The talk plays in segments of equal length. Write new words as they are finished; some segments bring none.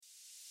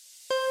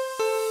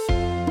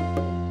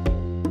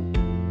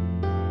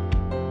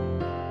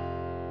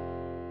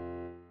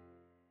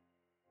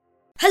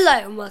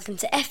Hello and welcome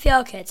to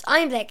FPL Kids.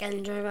 I'm Blake and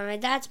I'm joined by my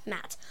dad,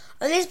 Matt.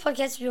 On this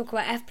podcast we talk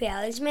about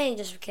FPL. It's mainly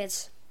just for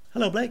kids.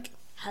 Hello, Blake.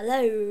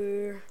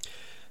 Hello.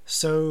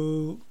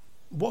 So,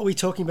 what are we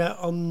talking about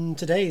on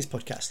today's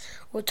podcast?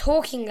 We're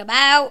talking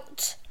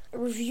about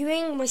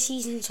reviewing my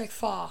season so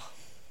far.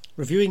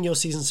 Reviewing your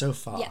season so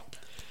far. Yep.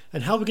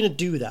 And how are we going to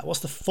do that? What's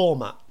the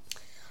format?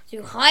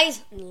 Do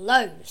highs and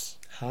lows.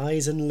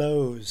 Highs and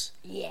lows.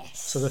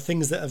 Yes. So the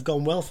things that have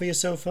gone well for you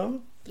so far?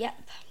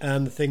 Yep.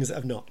 And the things that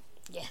have not?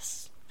 Yes.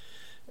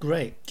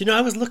 Great. Do you know,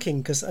 I was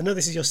looking, because I know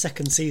this is your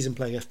second season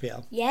playing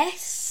FPL.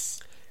 Yes.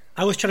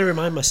 I was trying to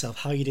remind myself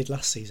how you did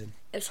last season.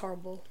 It was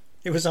horrible.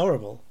 It was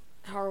horrible.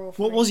 Horrible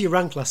for What me. was your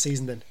rank last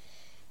season then?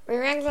 My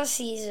rank last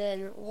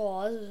season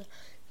was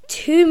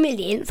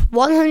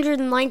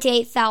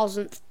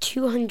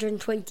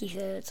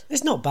 2,198,223rd.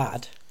 It's not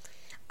bad.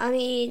 I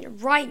mean,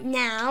 right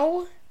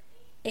now,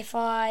 if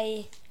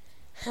I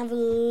have a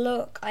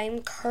look, I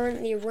am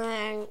currently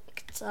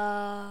ranked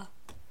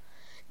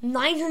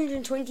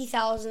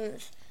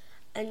 920,000th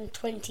and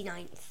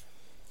 29th.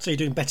 So you're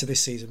doing better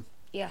this season.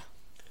 Yeah.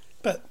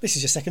 But this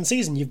is your second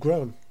season. You've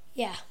grown.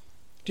 Yeah.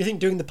 Do you think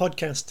doing the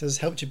podcast has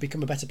helped you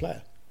become a better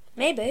player?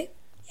 Maybe.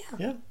 Yeah.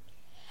 Yeah.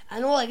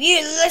 And all of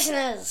you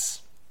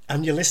listeners.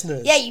 And your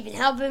listeners. Yeah, you've been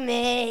helping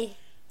me.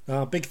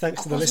 Big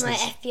thanks to the across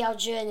listeners. my FPL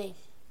journey.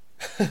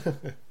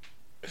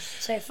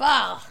 So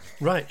far.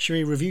 Right, should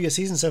we review your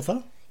season so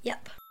far?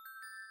 Yep.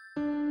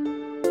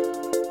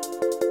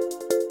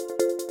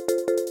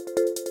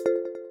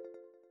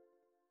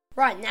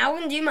 Right, now we're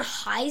going to do my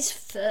highs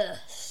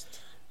first.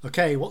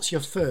 Okay, what's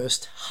your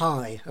first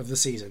high of the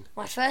season?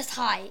 My first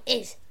high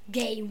is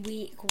game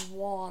week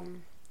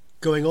 1.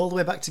 Going all the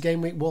way back to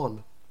game week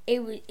 1.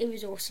 It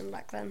was awesome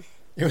back then.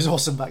 It was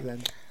awesome back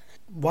then.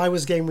 Why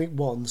was game week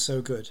 1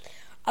 so good?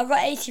 I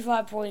got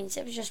 85 points.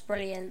 It was just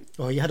brilliant.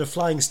 Oh, you had a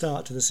flying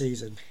start to the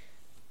season.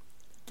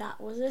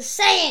 That was a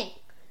saying.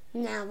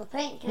 Now the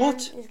paint can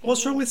What?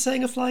 What's wrong with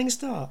saying a flying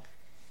start?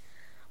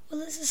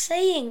 Well, it's a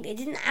saying. It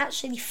didn't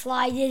actually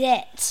fly, did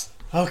it?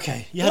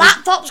 Okay,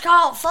 Laptops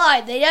can't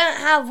fly. They don't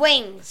have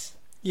wings.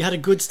 you had a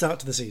good start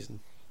to the season.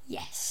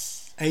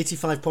 Yes.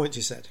 85 points,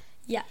 you said.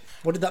 Yeah.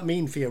 What did that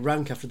mean for your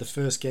rank after the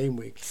first game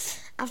week?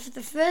 After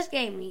the first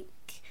game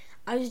week,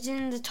 I was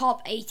in the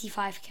top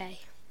 85k.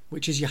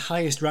 Which is your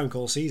highest rank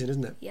all season,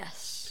 isn't it?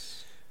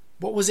 Yes.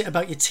 What was it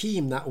about your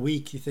team that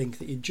week, you think,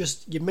 that you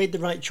made the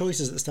right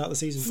choices at the start of the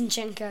season?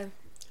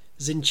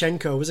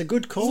 Zinchenko was a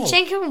good call.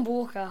 Zinchenko and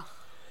Walker.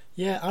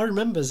 Yeah, I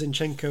remember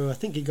Zinchenko. I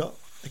think he got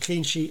a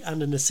clean sheet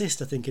and an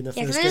assist, I think, in the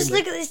Yeah, first can I game. just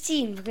look at this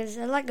team? Because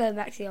I like going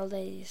back to the old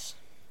days.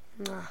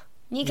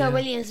 Nico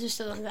Williams was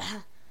still on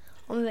there.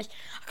 On the bench.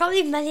 I can't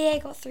believe Melier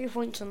got 3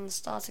 points on the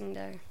starting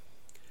though.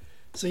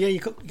 So yeah, you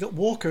got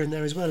Walker in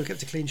there as well, who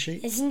kept a clean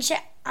sheet.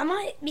 I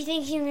might be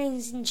thinking of getting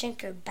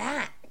Zinchenko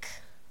back.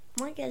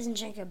 I might get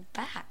Zinchenko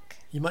back.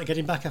 You might get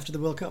him back after the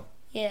World Cup.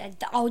 Yeah,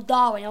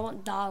 Darwin. I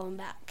want Darwin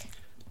back.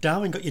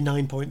 Darwin got you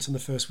 9 points on the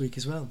first week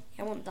as well.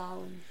 I want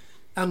Darwin.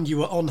 And you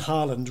were on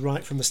Haaland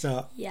right from the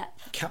start. Yep.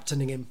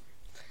 Captaining him.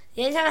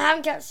 The only time I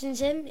haven't captained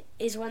him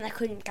is when I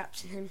couldn't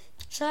captain him.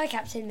 So I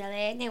captained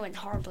Melier and it went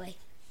horribly.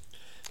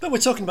 But we're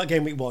talking about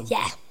game week 1.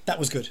 Yeah. That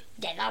was good.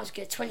 Yeah, that was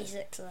good.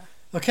 26 there.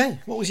 Okay,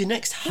 what was your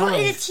next high? Got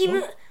in the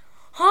team.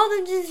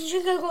 Haaland and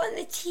Zinchenko got in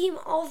the team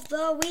of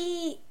the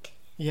week.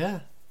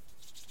 Yeah.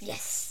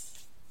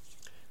 Yes.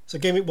 So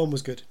game week 1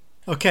 was good.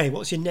 Okay,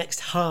 what's your next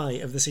high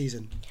of the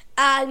season?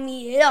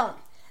 Almiron.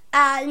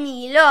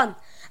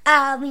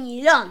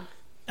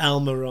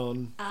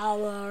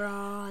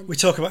 Almiron. We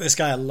talk about this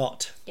guy a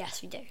lot.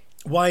 Yes, we do.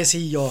 Why is he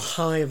your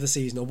high of the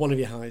season, or one of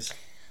your highs?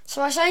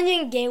 So I signed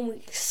in game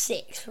week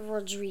 6 for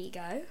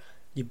Rodrigo.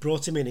 You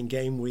brought him in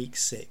game week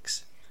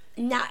 6.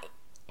 Now,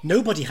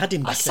 Nobody had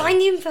him back I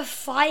signed him for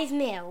 5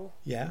 mil.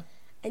 Yeah.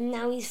 And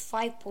now he's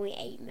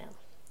 5.8 mil.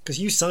 Because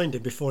you signed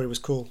him before he was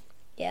cool.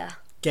 Yeah.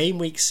 Game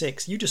week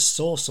 6, you just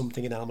saw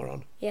something in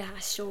Almiron. Yeah, I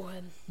saw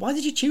him. Why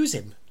did you choose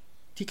him?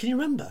 Can you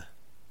remember?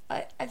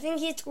 I think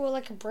he had scored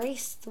like a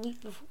brace the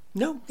week before.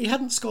 No, he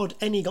hadn't scored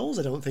any goals,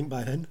 I don't think,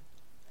 by then.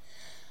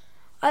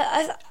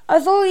 I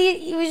thought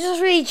he was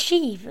just really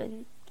cheap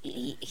and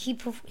he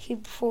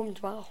performed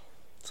well.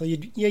 So you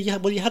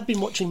had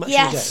been watching Match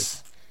of the Day.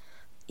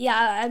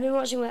 Yeah, I've been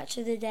watching Match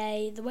of the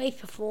Day. The way he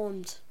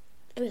performed,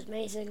 it was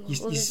amazing.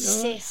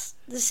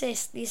 The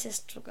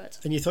assists were good.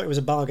 And you thought it was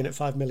a bargain at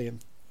 5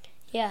 million.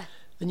 Yeah.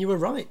 And you were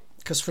right,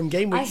 because from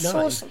game week 9... I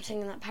saw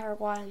something in that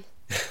Paraguayan.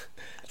 I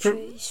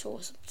truly saw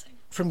something.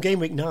 From game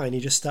week 9, he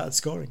just started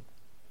scoring.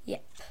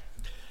 Yep.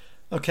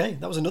 Okay,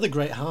 that was another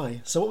great high.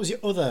 So what was your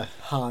other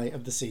high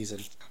of the season?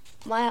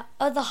 My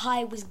other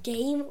high was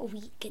game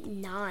week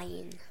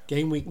 9.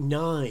 Game week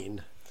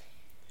 9?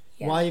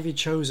 Yeah. Why have you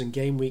chosen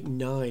game week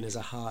 9 as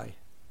a high?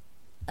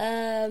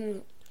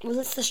 Well,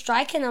 it's the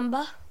striker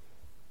number.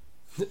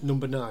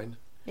 Number 9?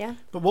 Yeah.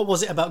 But what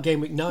was it about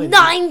game week 9?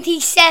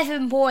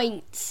 97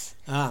 points.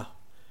 So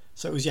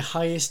it was your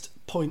highest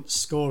point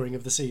scoring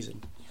of the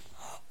season.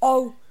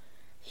 Oh,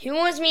 who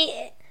wants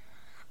me...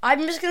 I'm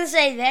just going to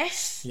say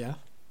this. Yeah.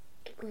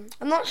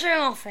 I'm not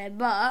showing off it,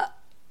 but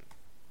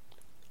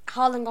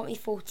Haaland got me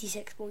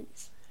 46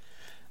 points.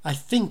 I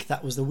think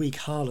that was the week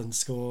Haaland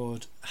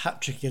scored a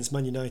hat-trick against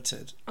Man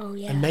United. Oh,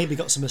 yeah. And maybe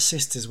got some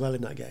assists as well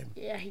in that game.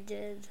 Yeah, he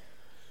did.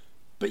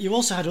 But you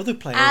also had other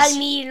players.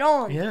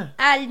 Almiron. Yeah.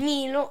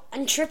 Almiron.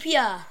 And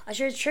Trippier. I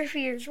showed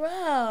Trippier as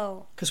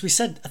well. Because we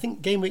said, I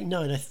think game week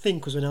 9,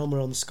 was when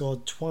Almiron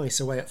scored twice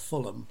away at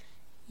Fulham.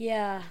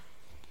 Yeah.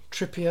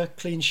 Trippier,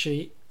 clean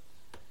sheet.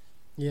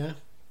 Yeah.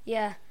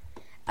 Yeah.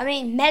 I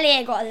mean,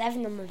 Melier got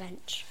 11 on my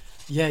bench.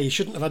 Yeah, you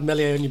shouldn't have had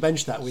Melier on your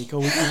bench that week,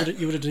 or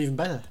you would have done even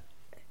better.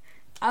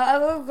 I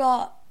would have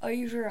got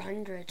over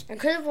 100. I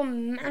could have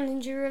won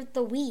Manager of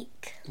the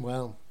Week.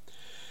 Well.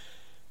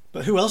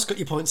 But who else got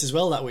your points as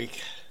well that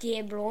week?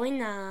 De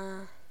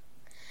Bruyne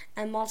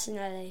and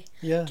Martinelli.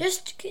 Yeah.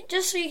 Just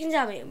so you can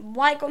tell me,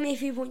 White got me a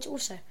few points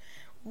also.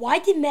 Why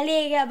did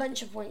Melier get a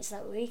bunch of points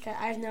that week?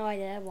 I have no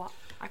idea. What?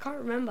 I can't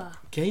remember.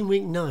 Game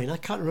week 9, I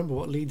can't remember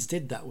what Leeds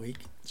did that week.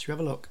 Should we have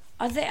a look?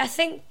 I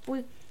think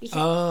we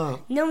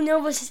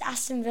 0-0 versus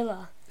Aston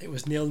Villa. It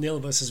was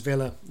 0-0 versus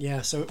Villa.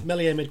 Yeah, so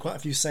Melier made quite a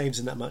few saves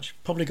in that match.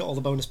 Probably got all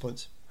the bonus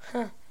points.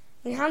 Huh.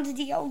 And how did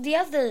he get all the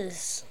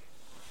others?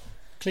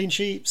 Clean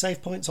sheet,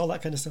 save points, all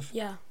that kind of stuff.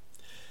 Yeah.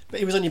 But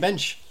he was on your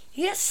bench.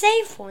 You get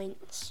save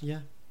points? Yeah.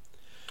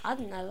 I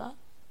didn't know that.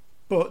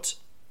 But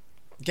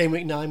game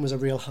week 9 was a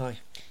real high.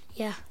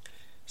 Yeah.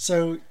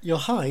 So your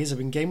highs have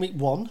been game week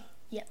 1,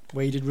 Yep.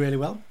 where you did really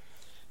well.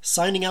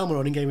 Signing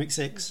Almiron in game week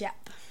 6.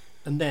 Yep.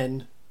 And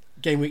then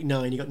game week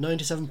 9, you got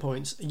 97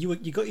 points. And you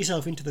got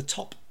yourself into the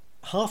top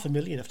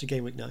 500,000 after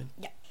game week 9.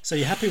 Yep. So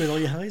you're happy with all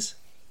your highs?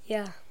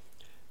 Yeah.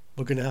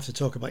 We're going to have to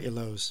talk about your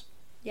lows.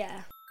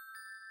 Yeah.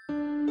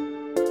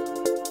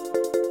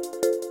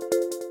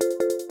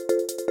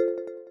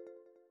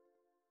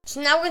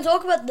 So now we're going to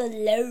talk about the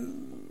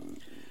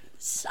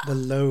lows. The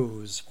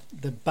lows.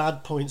 The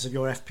bad points of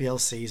your FPL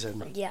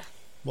season. Yeah.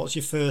 What's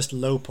your first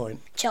low point?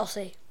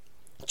 Chelsea.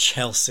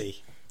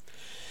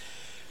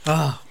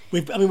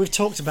 We've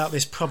talked about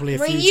this probably a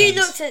few times. When you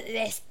looked at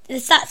this, the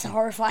stats are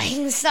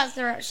horrifying. The stats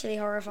are actually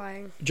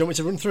horrifying. Do you want me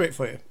to run through it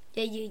for you?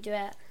 Yeah, you do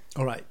it.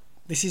 All right.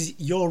 This is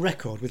your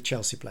record with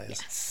Chelsea players.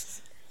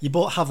 Yes. You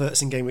bought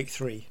Havertz in game week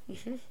 3.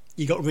 Mm-hmm.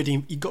 You got rid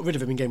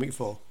of him in game week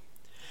 4.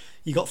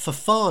 You got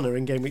Fofana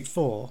in game week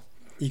 4.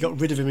 You got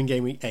rid of him in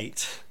game week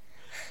 8.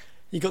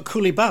 You got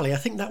Koulibaly. I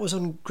think that was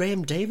on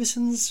Graham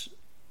Davison's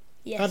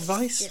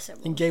advice. Yes, it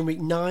was. In game week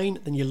 9.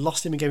 Then you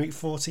lost him in game week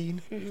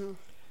 14. Mm-hmm.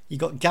 You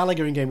got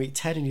Gallagher in game week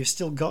 10 and you've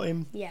still got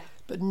him. Yeah.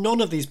 But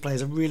none of these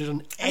players have really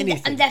done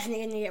anything. I'm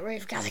definitely going to get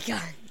rid of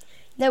Gallagher.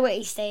 No way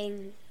he's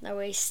staying. No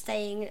way he's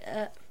staying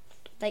at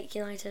Lake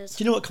United.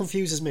 Do you know what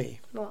confuses me?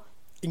 What?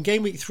 In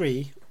game week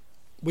 3,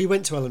 we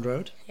went to Elland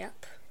Road.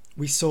 Yep.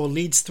 We saw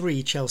Leeds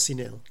 3, Chelsea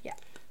 0. Yep.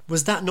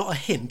 Was that not a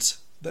hint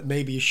that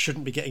maybe you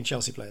shouldn't be getting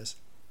Chelsea players?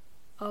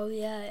 Oh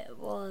yeah, it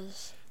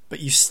was. But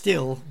you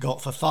still got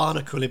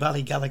Fofana,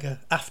 Koulibaly, Gallagher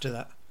after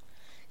that.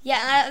 Yeah,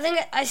 and I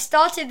think I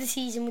started the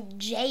season with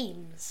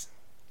James.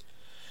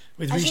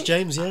 With Reece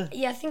James, yeah?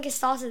 Yeah, I think I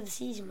started the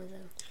season with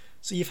him.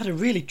 So you've had a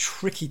really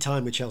tricky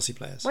time with Chelsea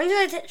players. When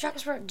did I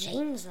transfer out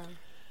James then?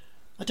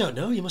 I don't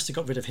know. You must have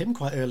got rid of him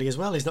quite early as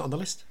well. He's not on the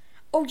list.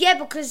 Oh yeah,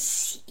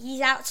 because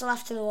he's out till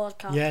after the World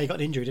Cup. Yeah, he got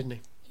an injury, didn't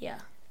he? Yeah.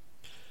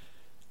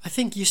 I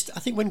think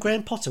when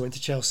Graham Potter went to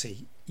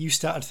Chelsea, you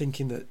started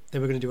thinking that they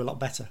were going to do a lot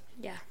better.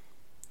 Yeah.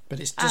 But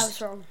it's I just...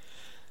 was wrong.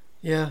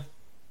 Yeah.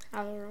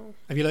 I was wrong.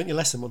 Have you learnt your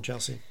lesson on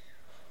Chelsea?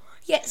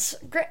 Yes.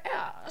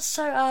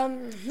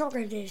 Not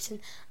Graham Davidson.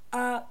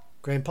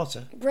 Graham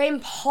Potter? Graham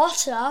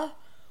Potter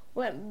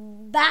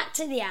went back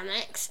to the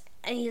Annex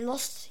and he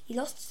lost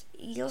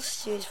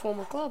to his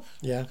former club.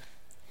 Yeah.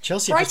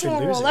 Chelsea have just Brighton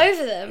been were losing. all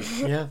over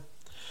them. Yeah.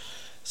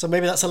 So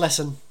maybe that's a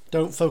lesson.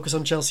 Don't focus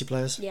on Chelsea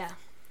players. Yeah.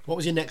 What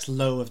was your next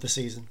low of the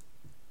season?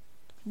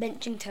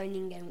 Benching Tony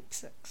in game week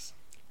 6.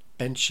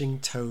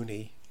 Benching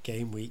Tony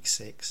game week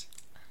 6.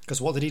 Because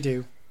what did he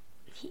do?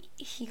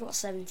 He got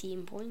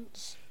 17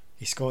 points.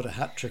 He scored a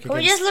hat-trick Can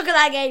we just look at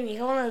that game week?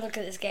 I want to look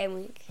at this game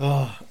week.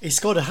 Oh, he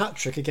scored a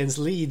hat-trick against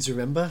Leeds,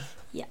 remember?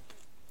 Yep.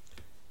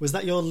 Was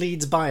that your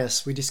Leeds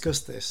bias? We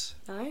discussed this.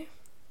 No.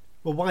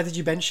 Well, why did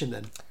you bench him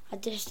then? I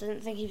just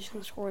didn't think he was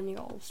going to score any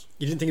goals.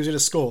 You didn't think he was going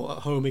to score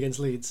at home against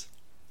Leeds?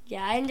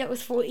 Yeah, I ended up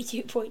with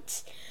 42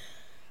 points.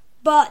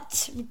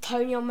 But with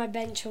Tony on my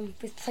bench and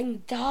with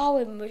playing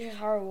Darwin, which is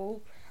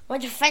horrible. My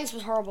defence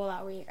was horrible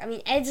that week. I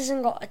mean,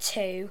 Ederson got a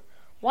 2,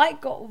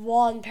 White got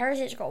 1,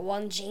 Perisic got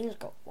 1, James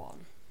got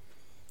 1.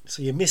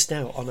 So you missed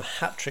out on a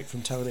hat-trick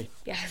from Tony.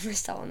 Yeah, I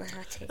missed out on the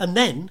hat-trick. And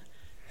then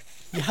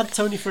you had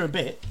Tony for a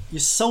bit, you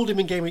sold him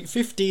in game week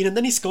 15 and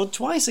then he scored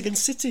twice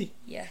against City.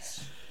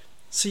 Yes.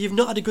 So you've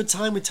not had a good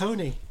time with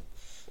Tony.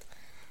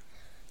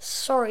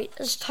 Sorry,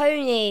 it's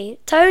Tony.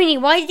 Tony,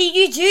 why did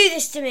you do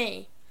this to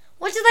me?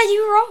 What did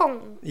I do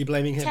wrong? Are you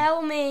blaming him?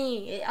 Tell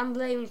me. I'm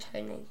blaming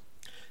Tony.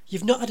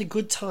 You've not had a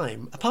good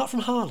time. Apart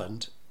from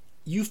Haaland,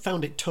 you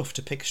found it tough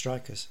to pick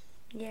strikers.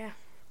 Yeah.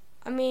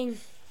 I mean,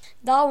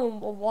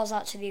 Darwin was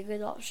actually a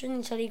good option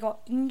until he got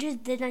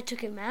injured. Then I took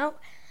him out.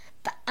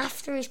 But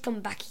after he's come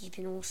back, he's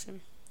been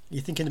awesome.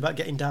 You're thinking about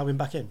getting Darwin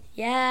back in?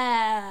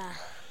 Yeah.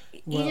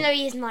 Even though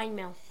he is 9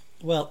 mil.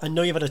 Well, I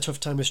know you've had a tough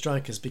time with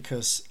strikers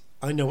because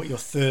I know what your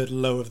third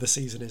low of the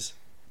season is.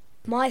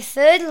 My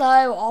third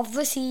low of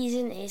the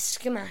season is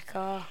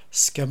Skamaka.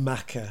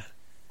 Skamaka.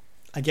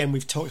 Again,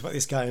 we've talked about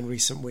this guy in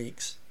recent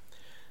weeks.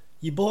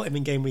 You bought him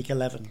in game week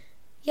 11.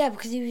 Yeah,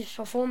 because he was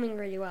performing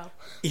really well.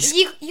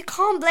 You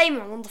can't blame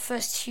him on the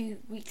first 2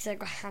 weeks I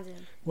had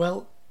him.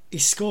 Well, he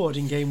scored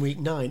in game week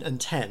 9 and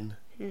 10.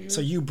 Mm-hmm.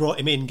 So you brought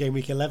him in game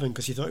week 11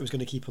 because you thought he was going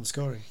to keep on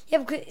scoring. Yeah,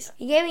 because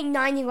in game week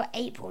 9 he got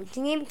 8 points.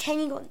 In game week 10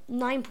 he got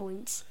 9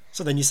 points.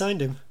 So then you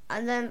signed him.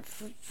 And then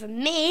for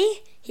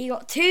me, he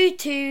got 2,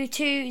 2,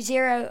 2,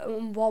 0,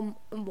 and 1,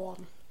 and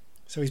 1.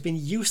 So he's been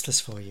useless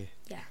for you.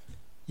 Yeah.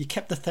 You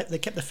kept they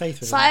kept the faith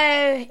with him.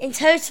 So in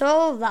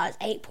total, that's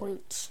 8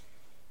 points.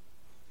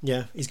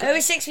 Yeah, he's got.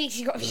 Over 6 weeks,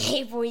 he got me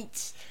 8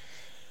 points.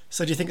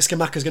 So do you think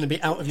Skamaka's going to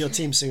be out of your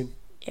team soon?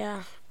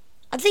 Yeah.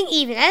 I think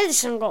even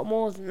Edison got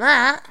more than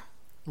that.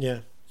 Yeah.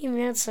 Even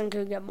Edison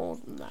could get more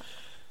than that.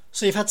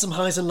 So you've had some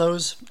highs and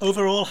lows.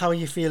 Overall, how are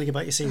you feeling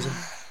about your season?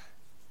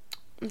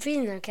 I'm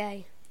feeling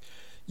okay.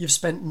 You've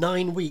spent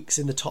 9 weeks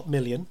in the top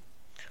million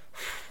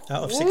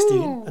out of 16.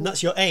 Ooh. And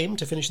that's your aim,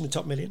 to finish in the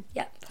top million.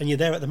 Yep. And you're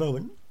there at the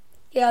moment.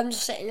 Yeah, I'm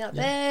just sitting up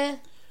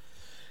there.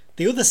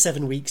 The other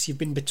 7 weeks, you've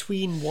been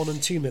between 1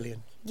 and 2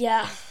 million.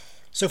 Yeah.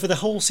 So for the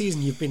whole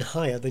season, you've been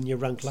higher than your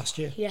rank last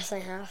year. Yes, I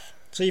have.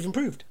 So you've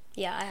improved.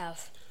 Yeah, I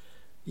have.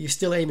 You're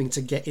still aiming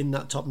to get in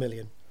that top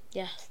million.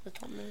 Yes, the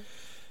top million.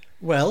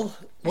 Well,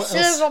 what I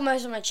still else? got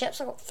most of my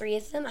chips. I got 3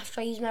 of them after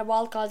I used my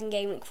wild card in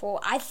game week 4.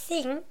 I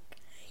think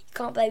you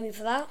can't blame me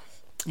for that.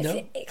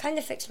 No. It kind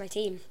of fixed my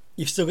team.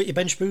 You've still got your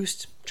bench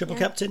boost, triple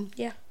captain.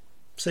 Yeah.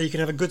 So you can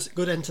have a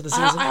good end to the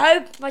season. I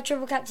hope my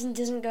triple captain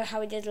doesn't go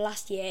how it did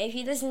last year. If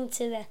you listen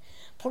to the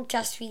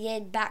podcast we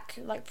did back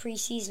like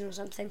pre-season or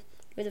something,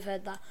 you would have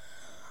heard that.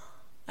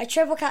 I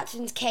triple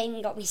captained Kane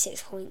and got me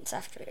 6 points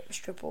after it was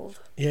tripled.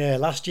 Yeah,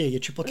 last year you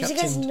triple It was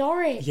captained. against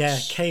Norwich. Yeah,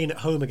 Kane at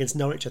home against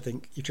Norwich, I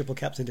think. You triple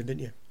captained him,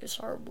 didn't you? It was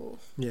horrible.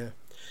 Yeah.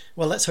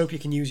 Well, let's hope you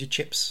can use your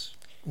chips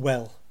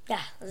well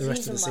Yeah, the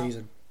rest of the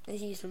season.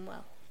 Let's use them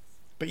well.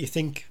 But you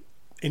think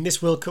in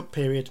this World Cup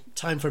period,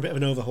 time for a bit of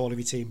an overhaul of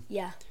your team?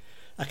 Yeah.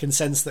 I can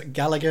sense that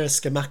Gallagher,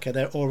 Skamaka,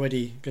 they're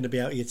already going to be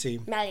out of your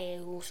team.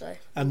 Melier also.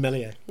 And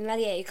Melier.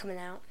 Melier coming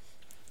out.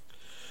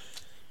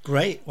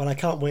 Great. Well, I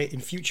can't wait. In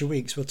future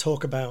weeks, we'll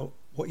talk about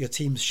what your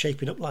team's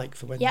shaping up like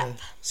for when the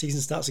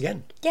season starts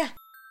again. Yeah.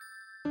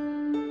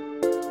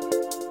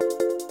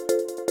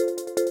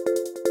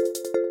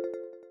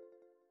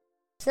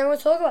 So we'll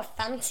talk about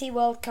Fantasy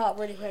World Cup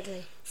really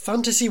quickly.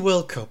 Fantasy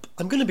World Cup.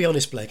 I'm going to be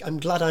honest, Blake. I'm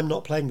glad I'm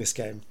not playing this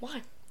game.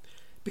 Why?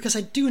 Because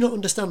I do not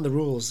understand the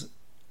rules.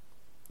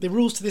 The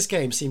rules to this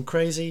game seem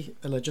crazy,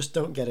 and I just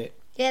don't get it.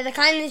 Yeah, they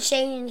kind of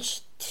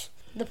changed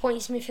the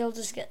points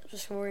midfielders get for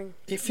scoring.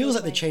 It feels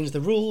like they changed the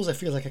rules. I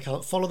feel like I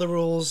can't follow the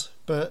rules.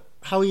 But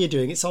how are you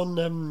doing? It's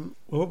on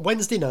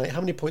Wednesday night.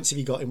 How many points have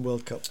you got in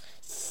World Cup?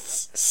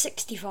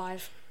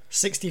 65.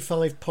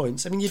 65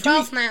 points. I mean, you're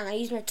 12th man. I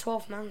used my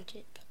 12th man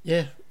chip.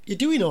 Yeah, you're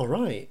doing all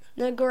right.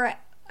 No, great.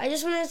 I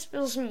just wanted to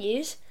spill some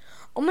news.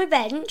 On my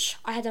bench,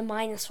 I had a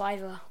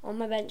 -5er. On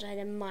my bench, I had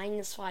a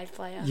 -5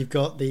 player. You've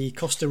got the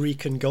Costa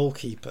Rican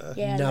goalkeeper,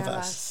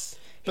 Navas.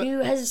 Who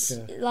has,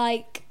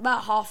 like,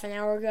 about half an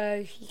hour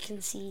ago, he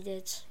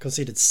conceded.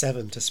 Conceded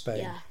 7 to Spain.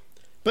 Yeah.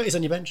 But he's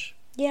on your bench.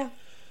 Yeah.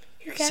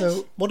 Who cares?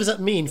 So, what does that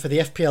mean for the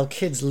FPL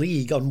Kids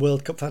League on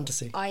World Cup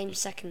Fantasy? I'm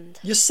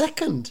second. You're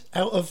second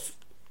out of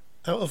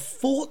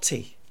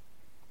 40.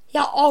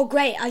 Yeah, oh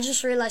great, I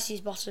just realised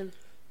he's bottom.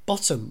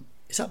 Bottom.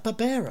 Is that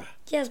Barbera?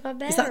 Yes,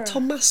 Barbera. Is that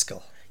Tom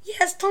Maskell?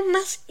 Yes, Tom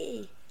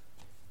Maskell.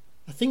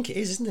 I think it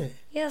is, isn't it?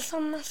 Yes,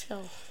 Tom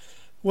Maskell.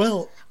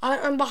 Well,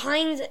 I'm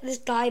behind this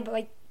guy by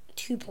like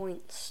 2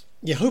 points.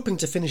 you're hoping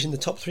to finish in the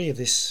top 3 of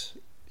this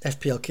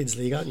FPL Kids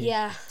League, aren't you?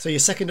 Yeah. So you're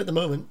second at the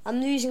moment. I'm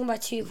losing by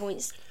 2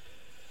 points.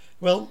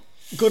 Well,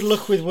 good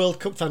luck with World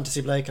Cup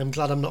Fantasy, Blake. I'm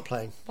glad I'm not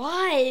playing.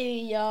 Why,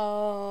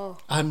 yo?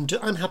 I'm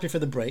happy for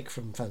the break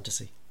from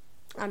fantasy.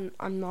 I'm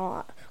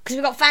not. Because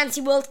we got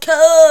Fantasy World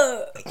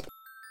Cup!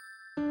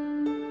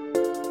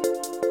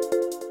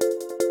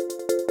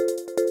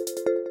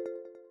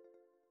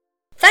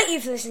 Thank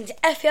you for listening to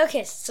FPL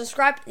Kids.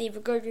 Subscribe and leave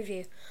a good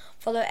review.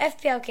 Follow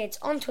FPL Kids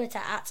on Twitter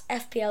at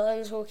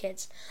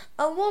FPL_Kids.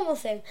 And one more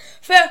thing.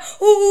 Farewell!